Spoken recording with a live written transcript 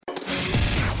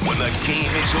the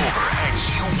game is over and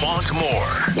you want more.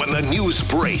 When the news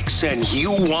breaks and you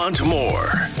want more.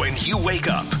 When you wake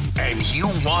up and you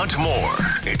want more.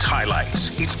 It's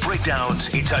highlights, it's breakdowns,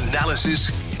 it's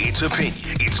analysis, it's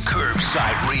opinion. It's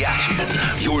Curbside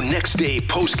Reaction, your next day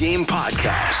post-game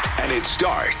podcast. And it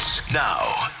starts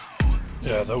now.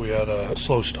 Yeah, I thought we had a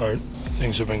slow start.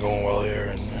 Things have been going well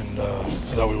here, and I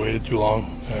thought we waited too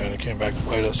long, and it came back to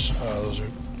bite us. Those are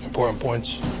important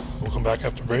points. We'll come back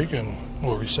after break, and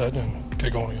we'll reset and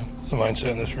get going again. The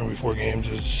mindset in this room before games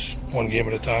is one game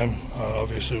at a time.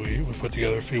 Obviously, we put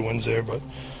together a few wins there, but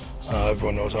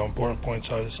everyone knows how important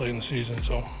points are this late in the season,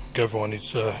 so everyone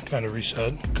needs to kind of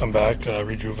reset, come back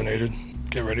rejuvenated,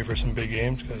 get ready for some big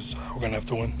games because we're going to have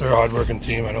to win. They're a hard-working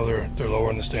team. I know they're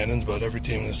lower in the standings, but every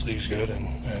team in this league is good,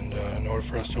 and in order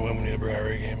for us to win, we need to bring our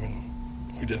A game,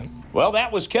 and we didn't. Well,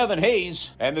 that was Kevin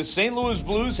Hayes, and the St. Louis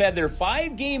Blues had their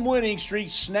 5-game winning streak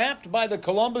snapped by the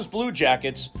Columbus Blue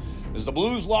Jackets as the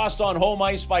Blues lost on home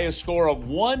ice by a score of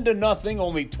 1-0,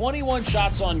 only 21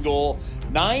 shots on goal,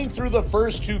 9 through the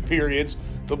first 2 periods.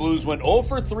 The Blues went 0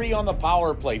 for 3 on the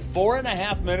power play,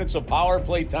 4.5 minutes of power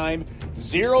play time,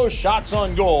 0 shots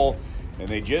on goal, and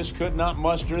they just could not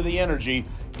muster the energy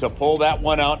to pull that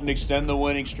one out and extend the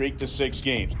winning streak to 6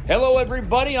 games. Hello,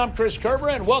 everybody. I'm Chris Kerber,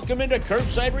 and welcome into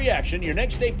Curbside Reaction, your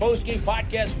next day post-game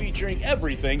podcast featuring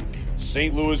everything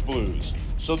St. Louis Blues.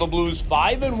 So the Blues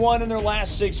 5-1 in their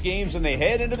last 6 games, and they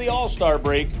head into the All-Star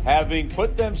break, having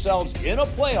put themselves in a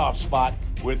playoff spot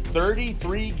with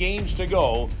 33 games to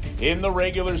go in the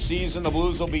regular season. The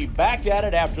Blues will be back at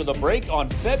it after the break on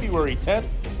February 10th,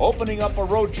 opening up a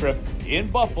road trip in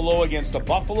Buffalo against the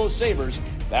Buffalo Sabres.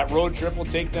 That road trip will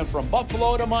take them from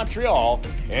Buffalo to Montreal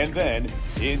and then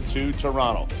into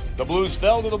Toronto. The Blues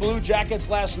fell to the Blue Jackets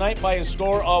last night by a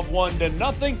score of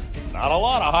 1-0. Not a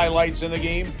lot of highlights in the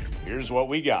game. Here's what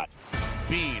we got.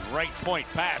 Bean, right point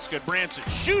pass, Goodbranson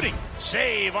shooting,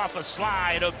 save off a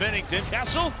slide of Bennington.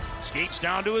 Kessel skates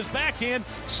down to his backhand,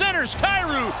 centers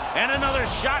Kyrou, and another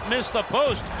shot missed the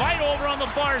post. Fight over on the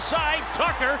far side,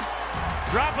 Tucker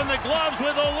dropping the gloves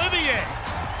with Olivier.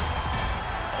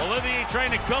 Olivier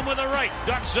trying to come with a right,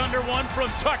 ducks under one from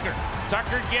Tucker.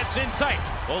 Tucker gets in tight.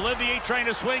 Olivier trying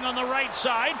to swing on the right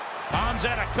side. Pounds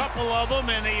at a couple of them,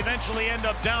 and they eventually end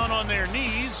up down on their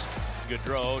knees.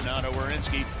 Gaudreau now to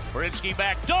Werenski. Werenski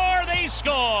back door, they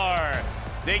score!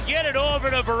 They get it over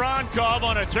to Voronkov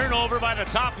on a turnover by the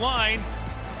top line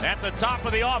at the top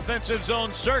of the offensive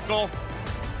zone circle.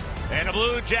 And the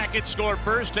Blue Jackets score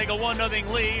first, take a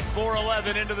 1-0 lead,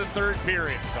 4:11 into the third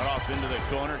period. Cut off into the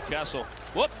corner, Kessel.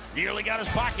 Whoop, nearly got his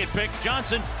pocket picked.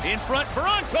 Johnson in front,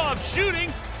 Voronkov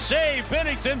shooting, save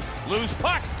Bennington, loose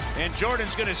puck. And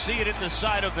Jordan's going to see it at the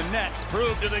side of the net.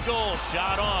 Prove to the goal.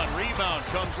 Shot on. Rebound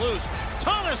comes loose.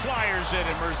 Thomas wires it,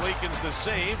 and Merzlikins the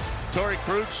save. Torrey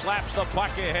Krug slaps the puck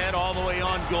ahead all the way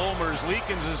on goal.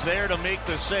 Merzlikins is there to make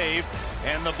the save.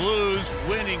 And the Blues'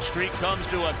 winning streak comes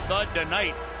to a thud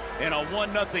tonight in a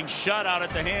 1-0 shutout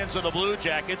at the hands of the Blue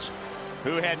Jackets,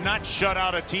 who had not shut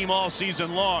out a team all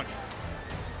season long.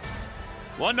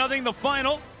 1-0 the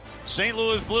final. St.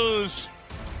 Louis Blues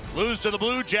lose to the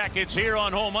Blue Jackets here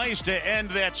on home ice to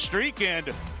end that streak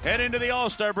and head into the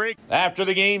All-Star break. After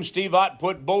the game, Steve Ott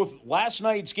put both last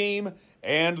night's game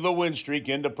and the win streak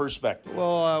into perspective.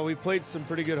 Well, we played some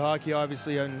pretty good hockey,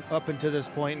 obviously, up until this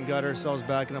point and got ourselves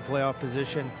back in a playoff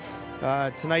position.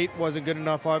 Tonight wasn't good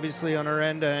enough, obviously, on our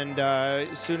end, and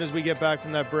as soon as we get back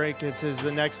from that break, this is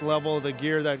the next level, the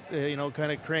gear that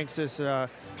kind of cranks this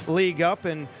league up,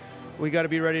 and we got to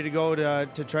be ready to go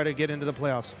to try to get into the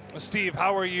playoffs. Steve,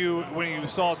 how are you when you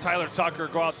saw Tyler Tucker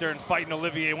go out there and fight in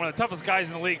Olivier, one of the toughest guys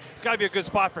in the league? It's got to be a good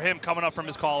spot for him coming up from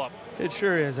his call-up. It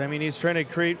sure is. I mean, he's trying to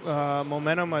create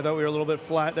momentum. I thought we were a little bit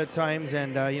flat at times,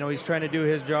 and he's trying to do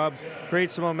his job,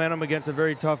 create some momentum against a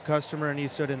very tough customer, and he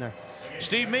stood in there.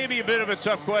 Steve, maybe a bit of a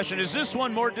tough question. Is this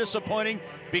one more disappointing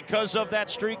because of that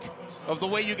streak, of the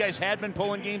way you guys had been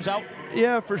pulling games out?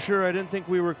 Yeah, for sure. I didn't think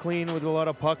we were clean with a lot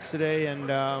of pucks today, and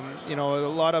a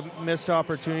lot of missed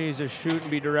opportunities to shoot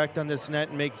and be direct on this net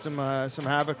and make some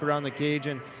havoc around the cage,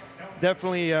 and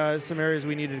definitely some areas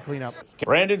we needed to clean up.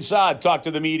 Brandon Saad talked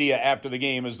to the media after the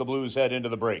game as the Blues head into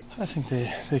the break. I think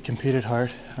they competed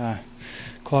hard,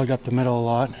 clogged up the middle a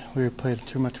lot. We played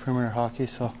too much perimeter hockey,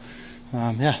 so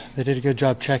they did a good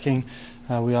job checking.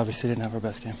 We obviously didn't have our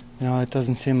best game. It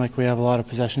doesn't seem like we have a lot of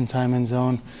possession time in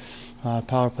zone.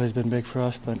 Power play has been big for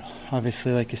us, but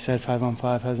obviously, like you said,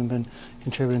 5-on-5 hasn't been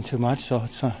contributing too much, so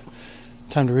it's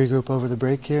time to regroup over the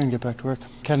break here and get back to work.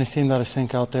 Kind of seemed out of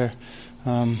sync out there,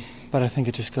 but I think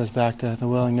it just goes back to the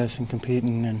willingness and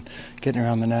competing and getting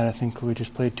around the net. I think we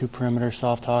just played too perimeter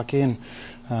soft hockey, and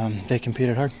they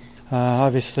competed hard.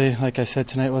 Obviously, like I said,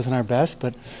 tonight wasn't our best,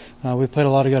 but we played a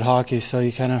lot of good hockey, so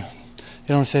you don't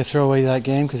want to say throw away that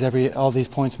game because all these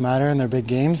points matter and they're big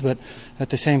games, but at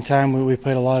the same time we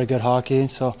played a lot of good hockey,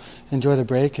 so enjoy the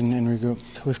break and regroup.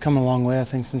 We've come a long way, I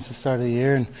think, since the start of the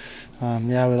year, and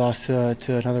we lost to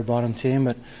another bottom team,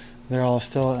 but they're all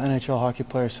still NHL hockey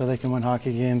players, so they can win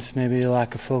hockey games. Maybe a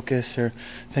lack of focus or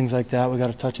things like that we got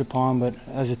to touch upon, but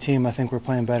as a team, I think we're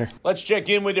playing better. Let's check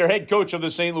in with your head coach of the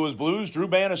St. Louis Blues, Drew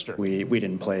Bannister. We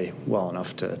didn't play well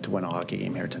enough to win a hockey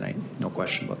game here tonight. No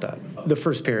question about that. The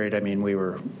first period, I mean, we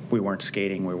weren't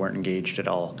skating. We weren't engaged at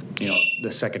all.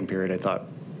 The second period, I thought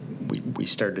we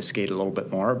started to skate a little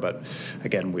bit more, but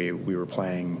again, we were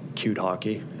playing cute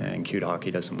hockey, and cute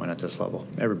hockey doesn't win at this level.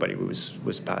 Everybody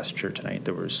was pasture tonight.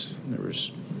 There was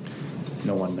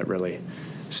no one that really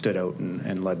stood out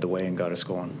and led the way and got us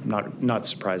going. Not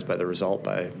surprised by the result,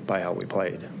 by how we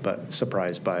played, but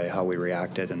surprised by how we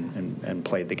reacted and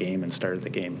played the game and started the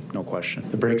game, no question.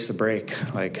 The break's the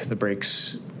break. Like, the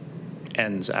breaks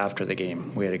ends after the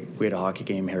game. We had a hockey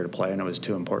game here to play, and it was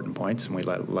 2 important points, and we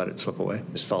let it slip away.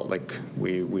 It just felt like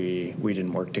we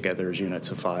didn't work together as units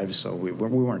of 5, so we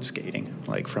weren't skating.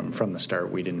 Like, from the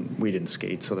start, we didn't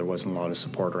skate, so there wasn't a lot of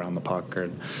support around the puck,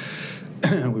 and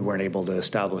we weren't able to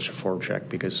establish a forecheck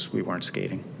because we weren't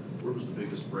skating. Where was the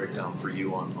biggest breakdown for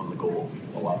you on the goal?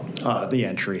 A lot. The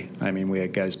entry. I mean, we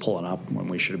had guys pulling up when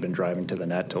we should have been driving to the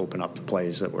net to open up the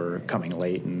plays that were coming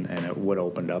late, and it would have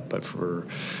opened up, but for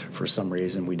some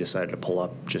reason we decided to pull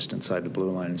up just inside the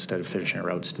blue line instead of finishing our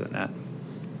routes to the net.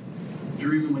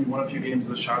 Drew, even when you won a few games,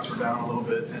 the shots were down a little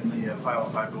bit, and the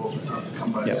 5-on-5 goals were tough to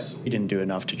come by. Yeah, we didn't do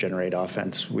enough to generate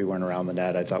offense. We weren't around the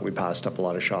net. I thought we passed up a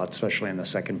lot of shots, especially in the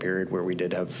second period where we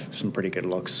did have some pretty good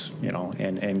looks,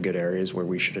 in good areas where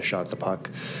we should have shot the puck.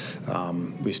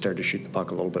 We started to shoot the puck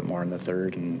a little bit more in the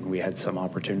third, and we had some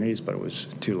opportunities, but it was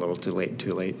too little, too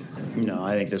late. No,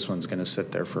 I think this one's going to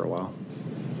sit there for a while.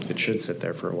 It should sit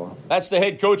there for a while. That's the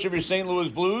head coach of your St. Louis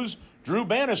Blues, Drew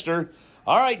Bannister.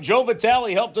 All right, Joe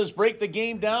Vitale helped us break the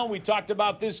game down. We talked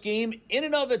about this game in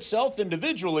and of itself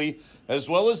individually, as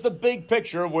well as the big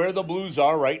picture of where the Blues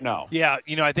are right now. Yeah,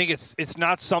 I think it's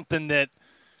not something that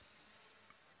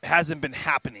hasn't been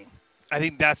happening. I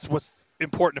think that's what's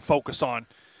important to focus on.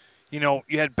 You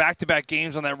had back-to-back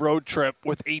games on that road trip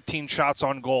with 18 shots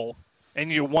on goal,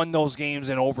 and you won those games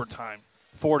in overtime,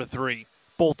 4-3,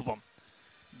 both of them.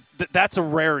 That's a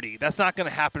rarity. That's not going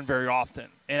to happen very often.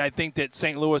 And I think that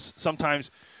St. Louis, sometimes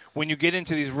when you get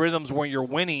into these rhythms where you're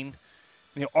winning,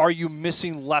 are you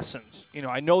missing lessons?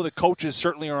 I know the coaches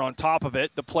certainly are on top of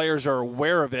it. The players are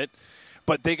aware of it.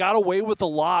 But they got away with a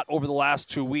lot over the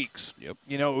last 2 weeks. Yep.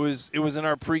 It was in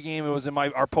our pregame. It was in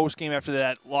our postgame after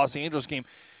that Los Angeles game.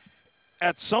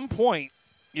 At some point,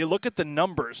 you look at the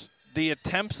numbers, the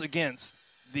attempts against,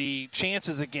 the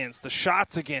chances against, the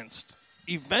shots against.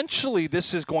 Eventually,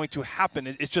 this is going to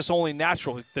happen. It's just only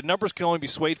natural. The numbers can only be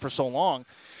swayed for so long.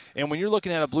 And when you're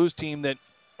looking at a Blues team that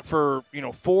for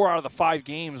 4 out of the 5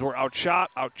 games were outshot,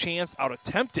 outchanced,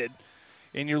 out-attempted,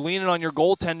 and you're leaning on your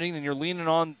goaltending and you're leaning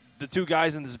on the 2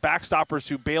 guys in these backstoppers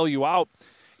who bail you out,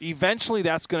 eventually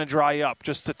that's going to dry up.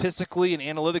 Just statistically and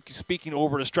analytically speaking,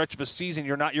 over a stretch of a season,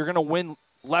 you're going to win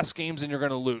less games than you're going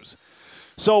to lose.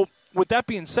 So with that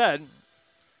being said,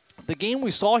 the game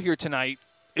we saw here tonight,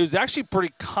 it was actually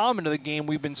pretty common to the game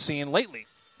we've been seeing lately.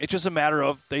 It's just a matter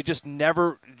of they just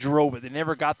never drove it. They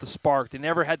never got the spark. They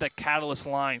never had that catalyst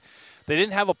line. They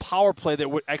didn't have a power play that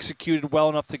executed well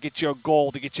enough to get you a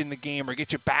goal, to get you in the game, or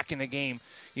get you back in the game.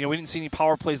 We didn't see any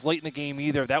power plays late in the game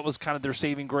either. That was kind of their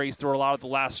saving grace through a lot of the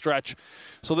last stretch.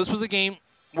 So this was a game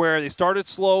where they started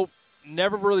slow,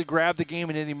 never really grabbed the game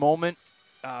in any moment.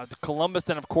 Columbus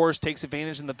then, of course, takes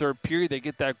advantage in the third period. They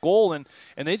get that goal, and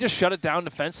they just shut it down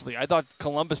defensively. I thought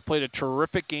Columbus played a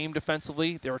terrific game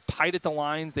defensively. They were tight at the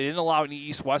lines. They didn't allow any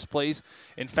east-west plays.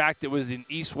 In fact, it was an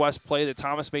east-west play that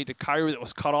Thomas made to Kyrie that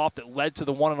was cut off that led to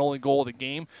the one and only goal of the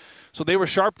game. So they were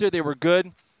sharp there. They were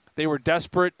good. They were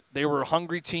desperate. They were a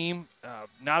hungry team.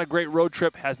 Not a great road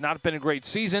trip. Has not been a great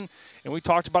season. And we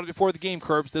talked about it before the game,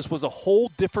 Kerbs. This was a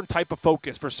whole different type of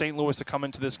focus for St. Louis to come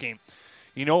into this game.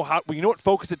 You know what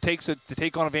focus it takes to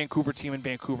take on a Vancouver team in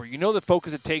Vancouver. You know the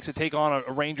focus it takes to take on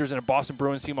a Rangers and a Boston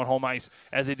Bruins team on home ice,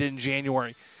 as they did in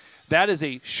January. That is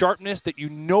a sharpness that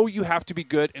you have to be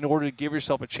good in order to give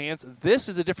yourself a chance. This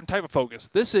is a different type of focus.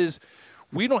 This is,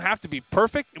 we don't have to be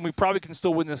perfect, and we probably can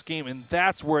still win this game, and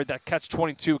that's where that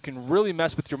catch-22 can really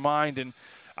mess with your mind. And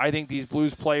I think these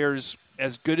Blues players,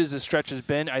 as good as the stretch has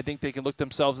been, I think they can look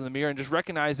themselves in the mirror and just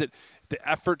recognize that the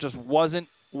effort just wasn't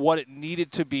what it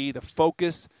needed to be. The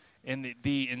focus and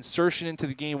the insertion into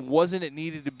the game wasn't it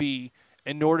needed to be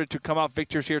in order to come out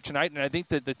victors here tonight. And I think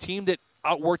that the team that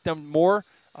outworked them more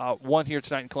won here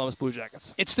tonight in Columbus Blue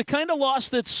Jackets. It's the kind of loss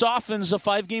that softens a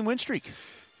 5-game win streak.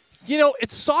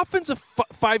 It softens a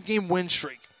 5-game win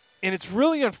streak, and it's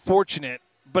really unfortunate.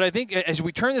 But I think as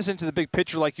we turn this into the big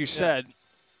picture, like you said,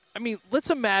 I mean, let's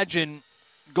imagine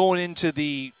going into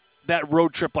that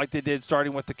road trip like they did,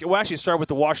 starting with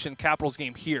the Washington Capitals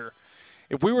game here.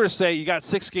 If we were to say you got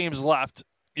 6 games left,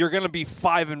 you're going to be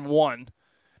 5-1.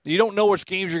 You don't know which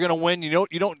games you're going to win. You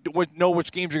don't know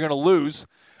which games you're going to lose.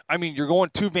 I mean, you're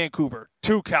going to Vancouver,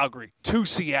 to Calgary, to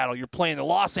Seattle. You're playing the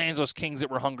Los Angeles Kings that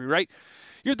were hungry, right?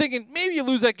 You're thinking maybe you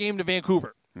lose that game to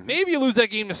Vancouver. Maybe you lose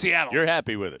that game to Seattle. You're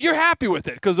happy with it. You're happy with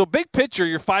it because the big picture,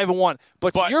 you're 5-1.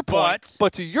 But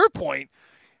to your point,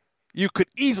 you could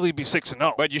easily be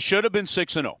 6-0. But you should have been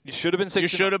 6-0. You should have been 6-0. You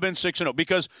should have been 6-0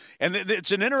 because, and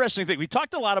it's an interesting thing. We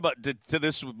talked a lot about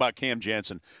Cam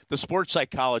Janssen, the sports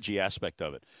psychology aspect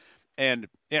of it. And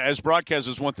as broadcast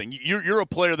is one thing. You're a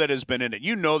player that has been in it.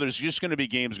 You know there's just going to be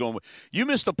games going. You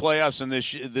missed the playoffs in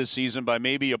this season by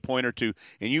maybe a point or two,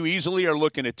 and you easily are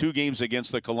looking at 2 games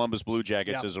against the Columbus Blue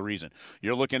Jackets as a reason.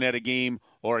 You're looking at a game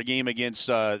against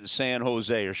San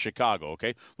Jose or Chicago,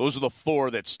 okay? Those are the 4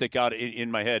 that stick out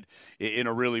in my head in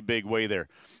a really big way there.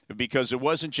 Because it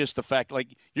wasn't just the fact, like,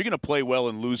 you're going to play well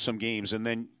and lose some games, and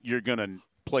then you're going to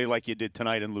play like you did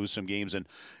tonight and lose some games.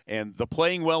 And the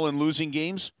playing well and losing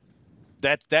games,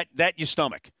 that you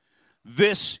stomach.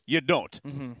 This you don't.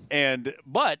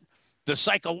 But the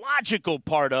psychological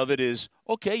part of it is,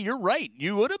 okay, you're right.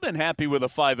 You would have been happy with a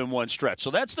 5-1 stretch. So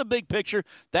that's the big picture.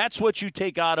 That's what you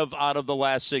take out of the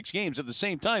last 6 games. At the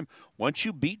same time, once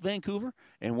you beat Vancouver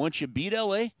and once you beat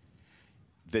LA,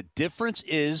 the difference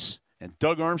is, and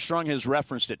Doug Armstrong has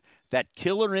referenced it, that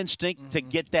killer instinct to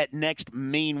get that next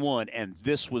main one, and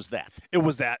this was that. It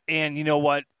was that. And you know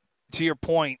what? To your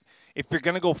point, if you're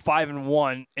going to go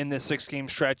 5-1 in this 6-game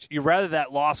stretch, you'd rather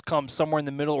that loss come somewhere in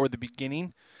the middle or the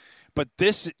beginning. But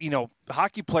this,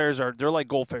 hockey players they're like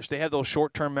goldfish. They have those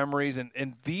short-term memories,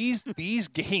 and these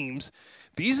games,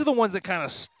 these are the ones that kind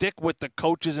of stick with the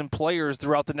coaches and players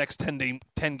throughout the next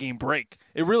 10-game break.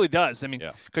 It really does. I mean,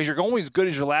 because you're going as good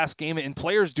as your last game, and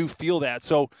players do feel that.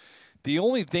 So the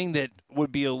only thing that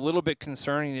would be a little bit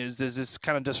concerning is does this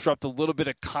kind of disrupt a little bit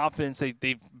of confidence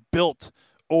they've built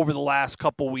over the last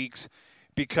couple weeks,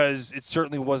 because it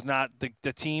certainly was not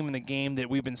the team and the game that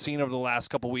we've been seeing over the last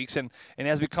couple weeks. And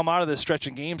as we come out of this stretch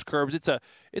of games, Kerbs,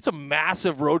 it's a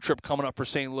massive road trip coming up for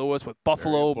St. Louis with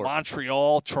Buffalo,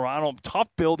 Montreal, Toronto, tough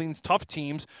buildings, tough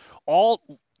teams, all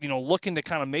looking to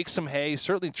kind of make some hay.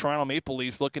 Certainly Toronto Maple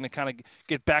Leafs looking to kind of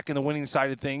get back in the winning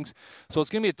side of things. So it's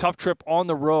going to be a tough trip on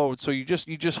the road. So you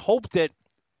just hope that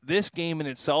this game in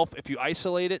itself, if you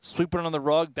isolate it, sweep it on the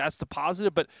rug, that's the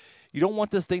positive. But you don't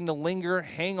want this thing to linger,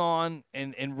 hang on,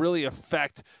 and really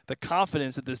affect the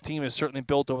confidence that this team has certainly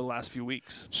built over the last few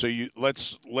weeks. So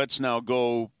let's now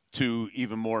go to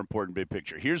even more important big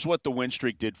picture. Here's what the win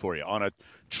streak did for you on a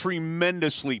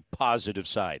tremendously positive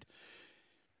side.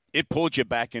 It pulled you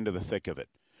back into the thick of it.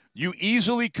 You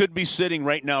easily could be sitting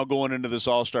right now going into this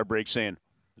All-Star break saying,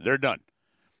 they're done.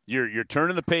 You're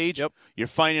turning the page. Yep. You're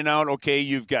finding out, okay,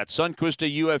 you've got Sundqvist a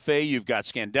UFA, you've got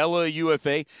Scandella a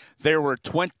UFA. There were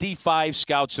 25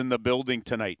 scouts in the building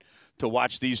tonight to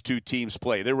watch these 2 teams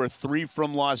play. There were 3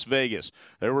 from Las Vegas.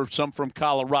 There were some from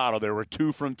Colorado. There were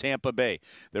 2 from Tampa Bay.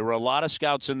 There were a lot of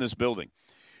scouts in this building.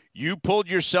 You pulled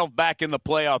yourself back in the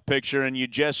playoff picture, and you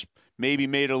just maybe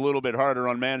made it a little bit harder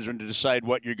on management to decide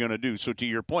what you're going to do. So to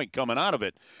your point, coming out of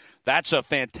it, that's a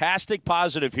fantastic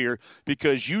positive here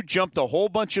because you jumped a whole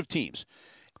bunch of teams.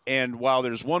 And while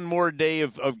there's one more day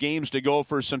of games to go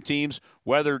for some teams,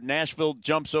 whether Nashville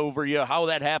jumps over you, how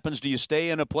that happens, do you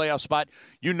stay in a playoff spot?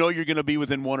 You know you're going to be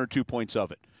within 1 or 2 points of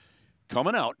it.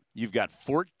 Coming out, you've got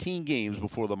 14 games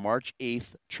before the March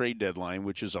 8th trade deadline,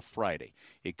 which is a Friday.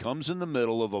 It comes in the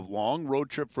middle of a long road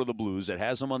trip for the Blues that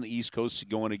has them on the East Coast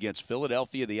going against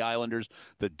Philadelphia, the Islanders,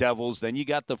 the Devils. Then you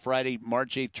got the Friday,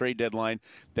 March 8th trade deadline.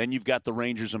 Then you've got the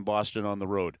Rangers and Boston on the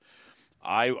road.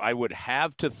 I would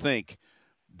have to think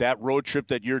that road trip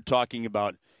that you're talking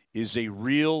about is a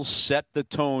real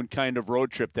set-the-tone kind of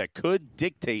road trip that could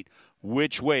dictate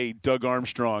which way Doug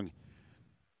Armstrong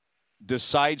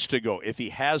decides to go, if he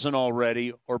hasn't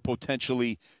already, or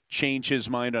potentially change his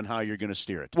mind on how you're going to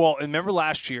steer it. Well, and remember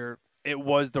last year, it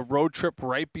was the road trip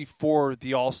right before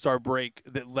the All-Star break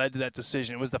that led to that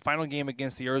decision. It was the final game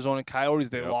against the Arizona Coyotes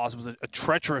they lost. It was a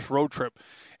treacherous road trip.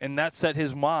 And that set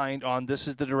his mind on this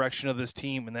is the direction of this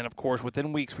team. And then, of course,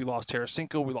 within weeks, we lost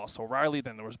Tarasenko, we lost O'Reilly,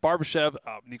 then there was Barbashev,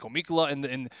 Nico Mikkola,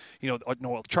 and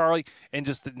Noel Charlie, and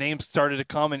just the names started to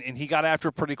come, and he got after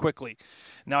it pretty quickly.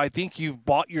 Now, I think you've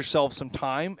bought yourself some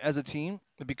time as a team,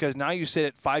 because now you sit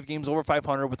at 5 games over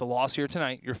 500 with a loss here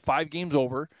tonight. You're 5 games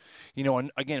over.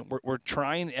 And again, we're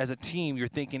trying as a team. You're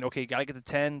thinking, okay, got to get to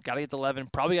 10, got to get to 11,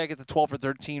 probably got to get to 12 or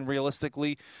 13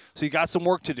 realistically. So you got some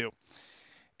work to do.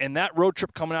 And that road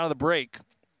trip coming out of the break,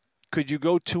 could you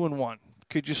go 2-1?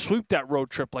 Could you sweep that road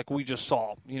trip like we just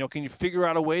saw? Can you figure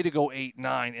out a way to go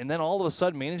 8-9? And then all of a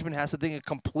sudden, management has to think a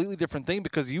completely different thing,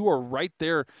 because you are right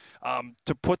there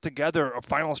to put together a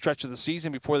final stretch of the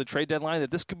season before the trade deadline,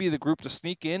 that this could be the group to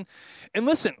sneak in. And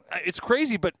listen, it's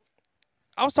crazy, but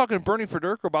I was talking to Bernie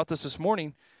Federko about this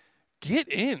morning. Get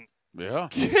in. Yeah.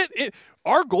 Get in.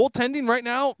 Our goaltending right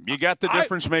now. You got the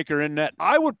difference maker in net.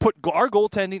 I would put our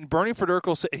goaltending, Bernie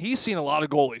Federko, he's seen a lot of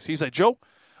goalies. He's like, Joe,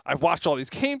 I've watched all these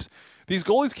games. These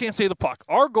goalies can't save the puck.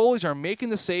 Our goalies are making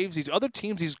the saves. These other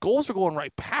teams, these goals are going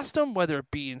right past them, whether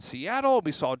it be in Seattle.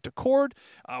 We saw Decord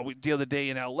the other day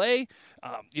in L.A.,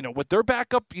 with their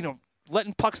backup,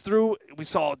 letting pucks through. We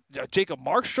saw Jacob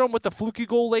Markstrom with the fluky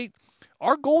goal late.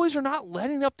 Our goalies are not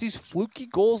letting up these fluky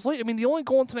goals late. I mean, the only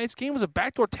goal in tonight's game was a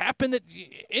backdoor tap-in that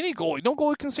any goalie, no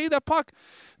goalie can save that puck.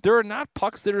 There are not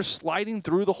pucks that are sliding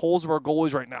through the holes of our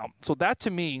goalies right now. So that,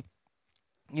 to me,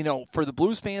 for the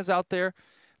Blues fans out there,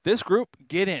 this group,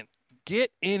 get in. Get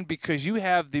in, because you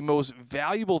have the most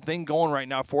valuable thing going right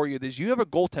now for you. Is you have a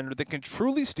goaltender that can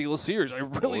truly steal a series. I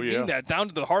really mean that down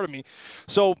to the heart of me.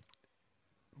 So,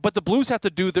 but the Blues have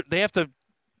to they have to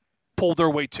pull their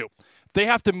weight too. They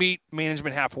have to meet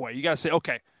management halfway. You got to say,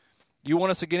 okay, you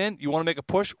want us to get in? You want to make a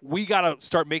push? We got to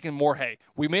start making more hay.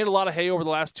 We made a lot of hay over the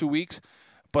last 2 weeks,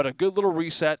 but a good little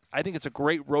reset. I think it's a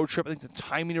great road trip. I think the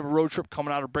timing of a road trip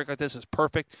coming out of a break like this is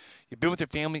perfect. You've been with your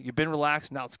family. You've been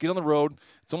relaxed. Now let's get on the road.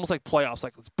 It's almost like playoffs.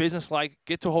 Like, it's business-like.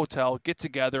 Get to a hotel. Get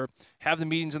together. Have the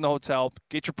meetings in the hotel.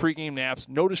 Get your pregame naps.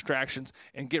 No distractions.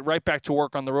 And get right back to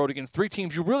work on the road against 3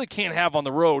 teams you really can't have on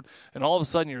the road. And all of a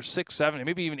sudden you're 6, 7, and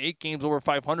maybe even 8 games over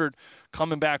 500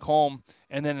 coming back home,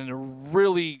 and then in a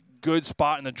really good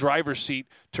spot in the driver's seat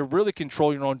to really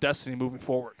control your own destiny moving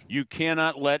forward. You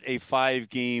cannot let a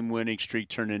 5-game winning streak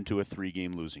turn into a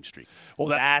 3-game losing streak. Well,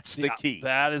 that's the key.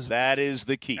 That is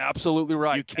the key. Absolutely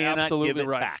right. You cannot give it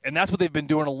back. And that's what they've been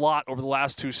doing a lot over the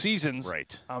last 2 seasons.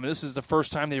 Right. This is the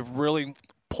first time they've really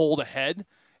pulled ahead,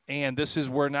 and this is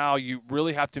where now you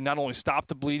really have to not only stop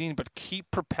the bleeding, but keep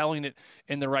propelling it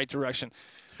in the right direction.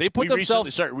 They put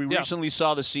themselves. We recently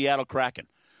saw the Seattle Kraken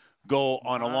go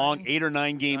on a long 8 or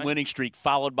 9 game winning streak,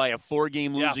 followed by a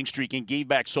 4-game losing streak, and gave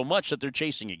back so much that they're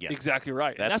chasing again. Exactly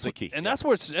right. That's the key. And that's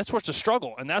where it's a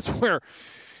struggle. And that's where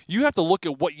you have to look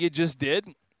at what you just did,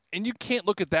 and you can't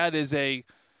look at that as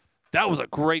that was a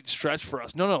great stretch for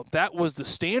us. No, that was the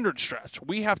standard stretch.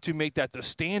 We have to make that the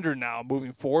standard now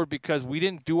moving forward, because we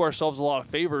didn't do ourselves a lot of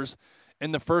favors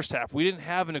in the first half. We didn't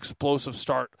have an explosive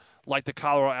start like the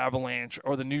Colorado Avalanche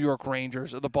or the New York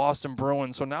Rangers or the Boston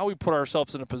Bruins. So now we put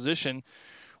ourselves in a position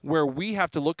where we have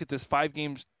to look at this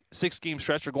 6-game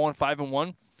stretch or going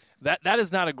 5-1. That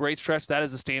is not a great stretch. That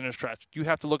is a standard stretch. You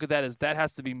have to look at that as that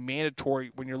has to be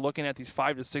mandatory when you're looking at these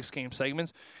 5 to 6 game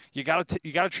segments. You got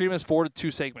to treat them as 4 to 2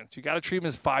 segments. You got to treat them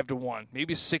as 5-1,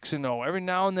 maybe 6-0. Every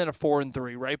now and then a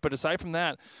 4-3, right? But aside from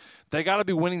that, they got to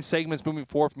be winning segments moving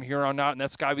forward from here on out, and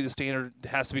that's got to be the standard that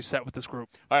has to be set with this group.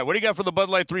 All right, what do you got for the Bud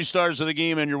Light 3 stars of the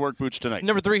game and your work boots tonight?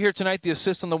 Number 3 here tonight, the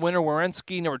assist on the winner,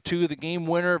 Werenski. Number 2, the game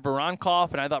winner,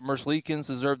 Voronkov. And I thought Merzlikins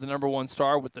deserved the number 1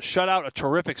 star with the shutout. A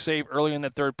terrific save early in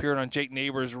that third period on Jake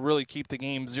Neighbors, really keep the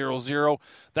game 0-0.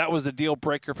 That was the deal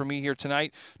breaker for me here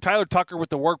tonight. Tyler Tucker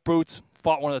with the work boots.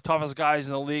 Fought one of the toughest guys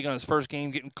in the league on his first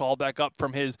game, getting called back up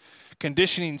from his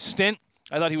conditioning stint.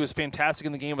 I thought he was fantastic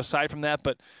in the game aside from that,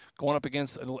 but going up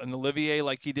against an Olivier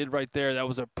like he did right there, that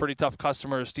was a pretty tough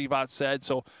customer, as Steve Ott said,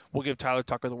 so we'll give Tyler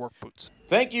Tucker the work boots.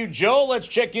 Thank you, Joe. Let's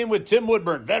check in with Tim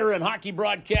Woodburn, veteran hockey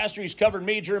broadcaster. He's covered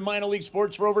major and minor league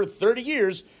sports for over 30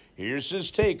 years. Here's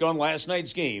his take on last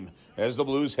night's game as the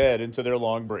Blues head into their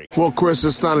long break. Well, Chris,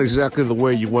 it's not exactly the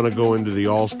way you want to go into the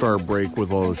All-Star break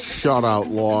with a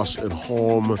shutout loss at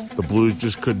home. The Blues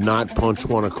just could not punch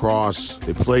one across.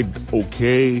 They played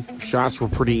okay. Shots were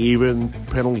pretty even.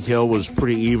 Penalty kill was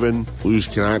pretty even. Blues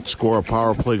cannot score a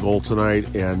power play goal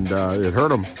tonight, and it hurt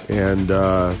them. And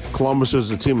Columbus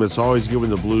is a team that's always given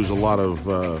the Blues a lot of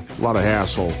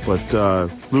hassle. But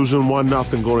losing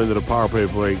 1-0 going into the power play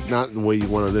break, not the way you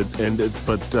wanted to end it.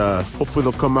 But hopefully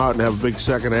they'll come out and have a big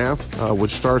second half,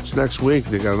 which starts next week.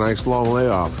 They got a nice long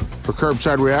layoff. For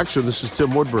Curbside Reaction, this is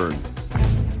Tim Woodburn.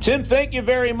 Tim, thank you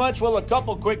very much. Well, a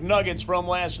couple quick nuggets from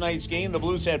last night's game. The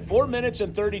Blues had 4 minutes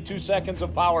and 32 seconds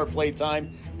of power play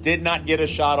time, did not get a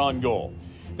shot on goal.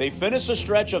 They finished a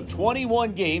stretch of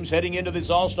 21 games heading into this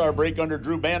All-Star break under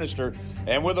Drew Bannister,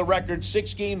 and with a record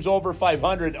 6 games over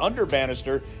 500 under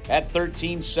Bannister at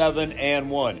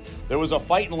 13-7-1. There was a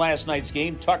fight in last night's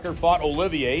game. Tucker fought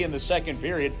Olivier in the second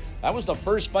period. That was the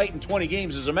first fight in 20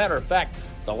 games. As a matter of fact,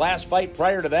 the last fight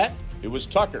prior to that, it was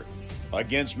Tucker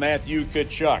against Matthew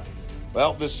Tkachuk.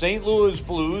 Well, the St. Louis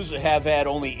Blues have had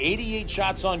only 88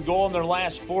 shots on goal in their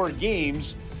last 4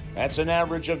 games. That's an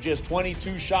average of just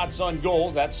 22 shots on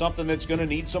goal. That's something that's going to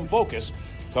need some focus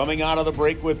coming out of the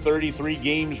break with 33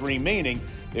 games remaining.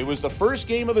 It was the first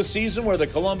game of the season where the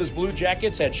Columbus Blue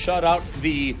Jackets had shut out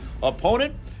the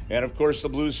opponent. And, of course, the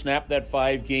Blues snapped that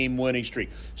 5-game winning streak.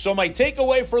 So my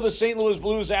takeaway for the St. Louis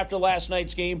Blues after last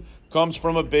night's game comes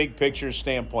from a big picture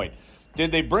standpoint.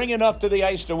 Did they bring enough to the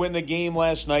ice to win the game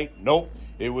last night? Nope.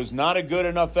 It was not a good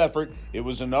enough effort. It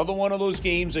was another one of those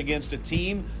games against a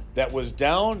team that was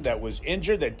down, that was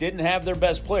injured, that didn't have their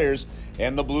best players,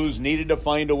 and the Blues needed to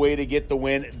find a way to get the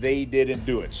win. They didn't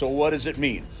do it. So what does it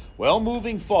mean? Well,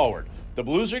 moving forward, the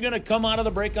Blues are going to come out of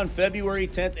the break on February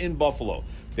 10th in Buffalo.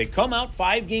 They come out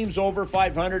 5 games over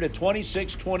 500 at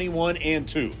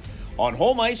 26-21-2. On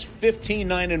home ice,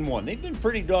 15-9-1. They've been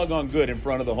pretty doggone good in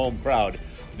front of the home crowd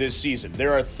this season.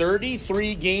 There are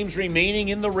 33 games remaining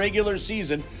in the regular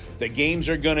season. The games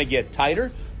are going to get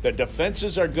tighter. The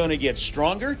defenses are going to get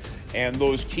stronger. And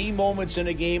those key moments in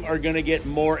a game are going to get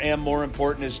more and more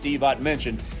important, as Steve Ott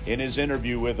mentioned in his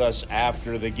interview with us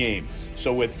after the game.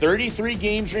 So with 33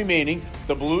 games remaining,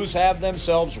 the Blues have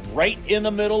themselves right in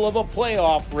the middle of a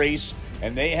playoff race,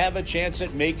 and they have a chance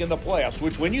at making the playoffs,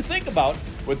 which when you think about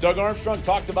what Doug Armstrong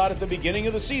talked about at the beginning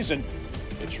of the season,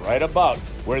 it's right about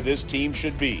where this team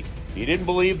should be. He didn't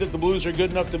believe that the Blues are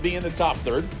good enough to be in the top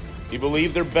third. He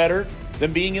believed they're better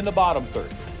than being in the bottom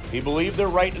third. He believed they're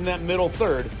right in that middle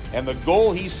third, and the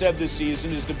goal, he said this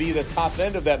season, is to be the top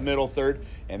end of that middle third,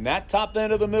 and that top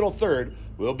end of the middle third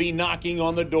will be knocking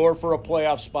on the door for a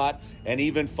playoff spot and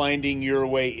even finding your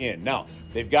way in. Now,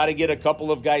 they've got to get a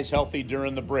couple of guys healthy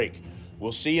during the break.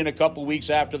 We'll see in a couple weeks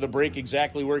after the break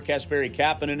exactly where Kasperi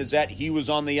Kapanen is at. He was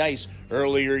on the ice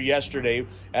earlier yesterday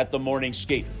at the morning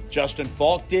skate. Justin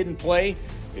Falk didn't play.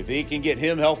 If they can get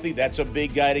him healthy, that's a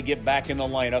big guy to get back in the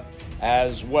lineup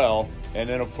as well. And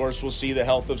then, of course, we'll see the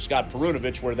health of Scott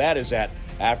Perunovich, where that is at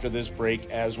after this break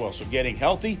as well. So getting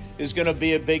healthy is going to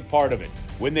be a big part of it.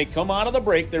 When they come out of the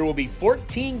break, there will be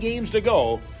 14 games to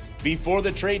go before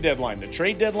the trade deadline. The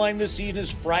trade deadline this season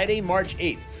is Friday, March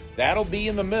 8th. That'll be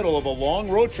in the middle of a long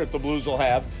road trip the Blues will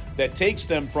have that takes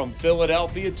them from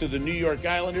Philadelphia to the New York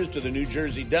Islanders to the New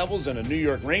Jersey Devils and the New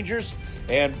York Rangers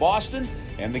and Boston.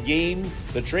 And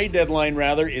the trade deadline,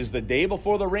 is the day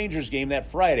before the Rangers game, that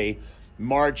Friday,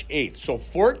 March 8th. So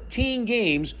 14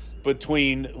 games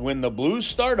between when the Blues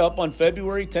start up on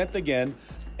February 10th again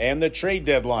and the trade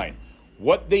deadline.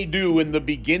 What they do in the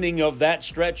beginning of that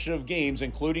stretch of games,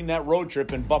 including that road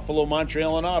trip in Buffalo,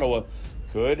 Montreal, and Ottawa,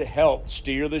 could help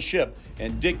steer the ship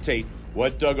and dictate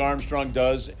what Doug Armstrong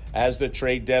does as the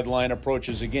trade deadline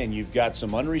approaches. Again, you've got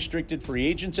some unrestricted free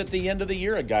agents at the end of the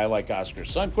year, a guy like Oscar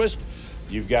Sundqvist.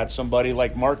 You've got somebody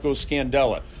like Marco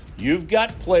Scandella. You've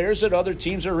got players that other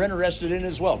teams are interested in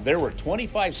as well. There were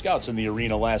 25 scouts in the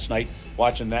arena last night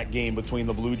watching that game between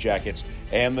the Blue Jackets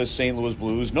and the St. Louis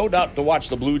Blues. No doubt to watch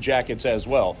the Blue Jackets as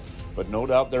well. But no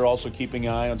doubt they're also keeping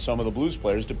an eye on some of the Blues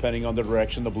players depending on the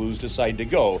direction the Blues decide to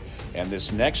go. And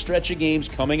this next stretch of games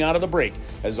coming out of the break,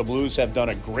 as the Blues have done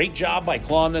a great job by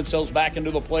clawing themselves back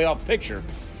into the playoff picture,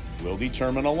 will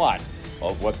determine a lot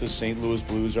of what the St. Louis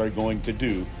Blues are going to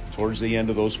do towards the end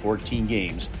of those 14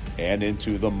 games and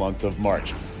into the month of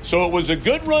March. So it was a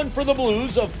good run for the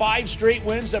Blues of 5 straight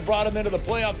wins that brought them into the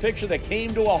playoff picture that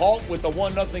came to a halt with the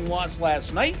 1-0 loss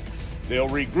last night. They'll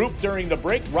regroup during the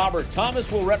break. Robert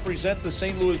Thomas will represent the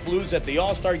St. Louis Blues at the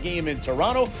All-Star Game in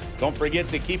Toronto. Don't forget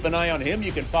to keep an eye on him.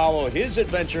 You can follow his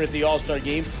adventure at the All-Star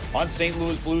Game on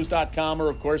stlouisblues.com or,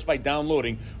 of course, by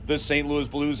downloading the St. Louis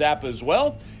Blues app as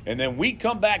well. And then we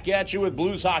come back at you with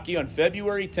Blues hockey on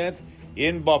February 10th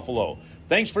in Buffalo.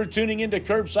 Thanks for tuning in to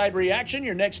Curbside Reaction,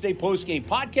 your next day post-game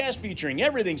podcast featuring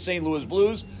everything St. Louis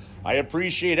Blues. I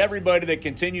appreciate everybody that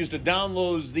continues to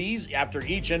download these after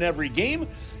each and every game,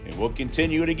 and we'll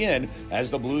continue it again as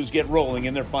the Blues get rolling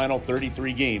in their final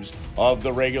 33 games of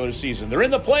the regular season. They're in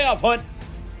the playoff hunt.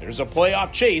 There's a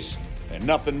playoff chase, and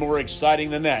nothing more exciting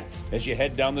than that as you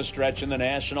head down the stretch in the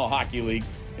National Hockey League,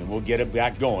 and we'll get it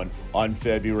back going on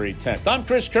February 10th. I'm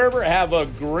Chris Kerber. Have a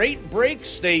great break.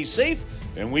 Stay safe,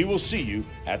 and we will see you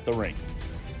at the rink.